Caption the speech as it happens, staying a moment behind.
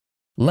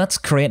Let's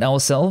create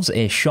ourselves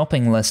a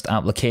shopping list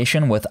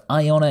application with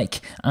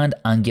Ionic and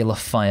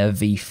AngularFire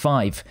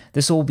v5.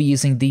 This will be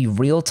using the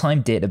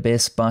real-time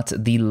database but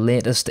the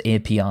latest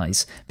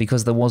APIs,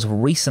 because there was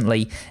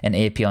recently an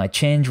API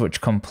change which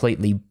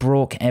completely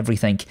broke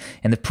everything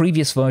in the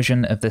previous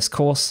version of this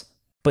course,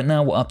 but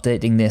now we're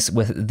updating this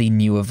with the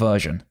newer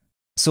version.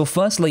 So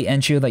firstly,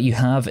 ensure that you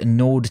have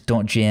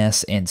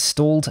node.js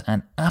installed,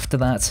 and after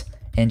that,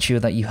 ensure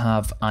that you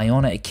have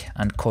Ionic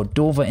and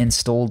Cordova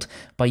installed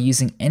by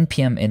using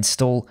npm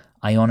install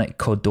ionic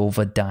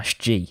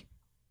cordova-g.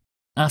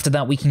 After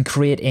that, we can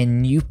create a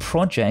new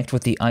project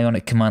with the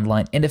Ionic command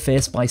line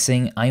interface by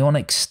saying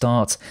Ionic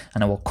start,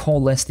 and I will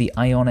call this the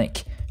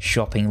Ionic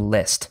shopping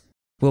list.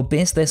 We'll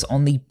base this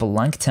on the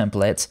blank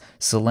template,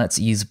 so let's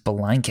use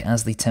blank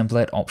as the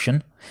template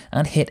option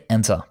and hit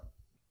enter.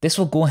 This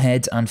will go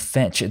ahead and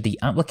fetch the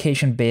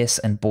application base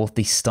and both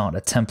the starter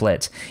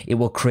template. It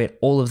will create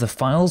all of the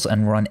files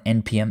and run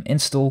npm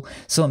install,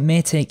 so it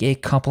may take a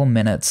couple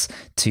minutes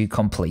to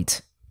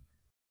complete.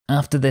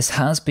 After this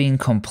has been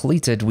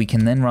completed, we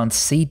can then run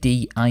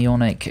cd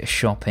ionic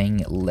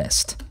shopping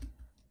list.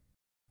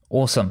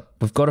 Awesome,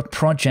 we've got a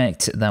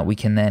project that we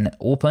can then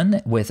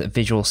open with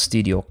Visual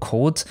Studio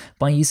Code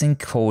by using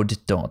code.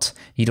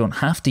 You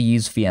don't have to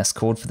use VS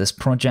Code for this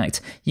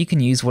project, you can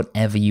use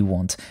whatever you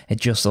want.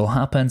 It just so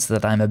happens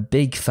that I'm a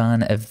big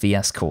fan of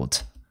VS Code.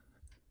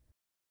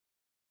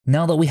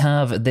 Now that we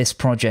have this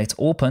project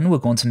open, we're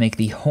going to make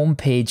the home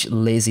page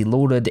lazy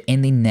loaded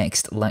in the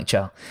next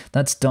lecture.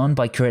 That's done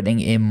by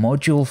creating a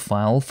module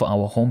file for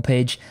our home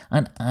page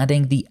and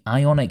adding the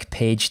Ionic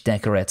page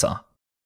decorator.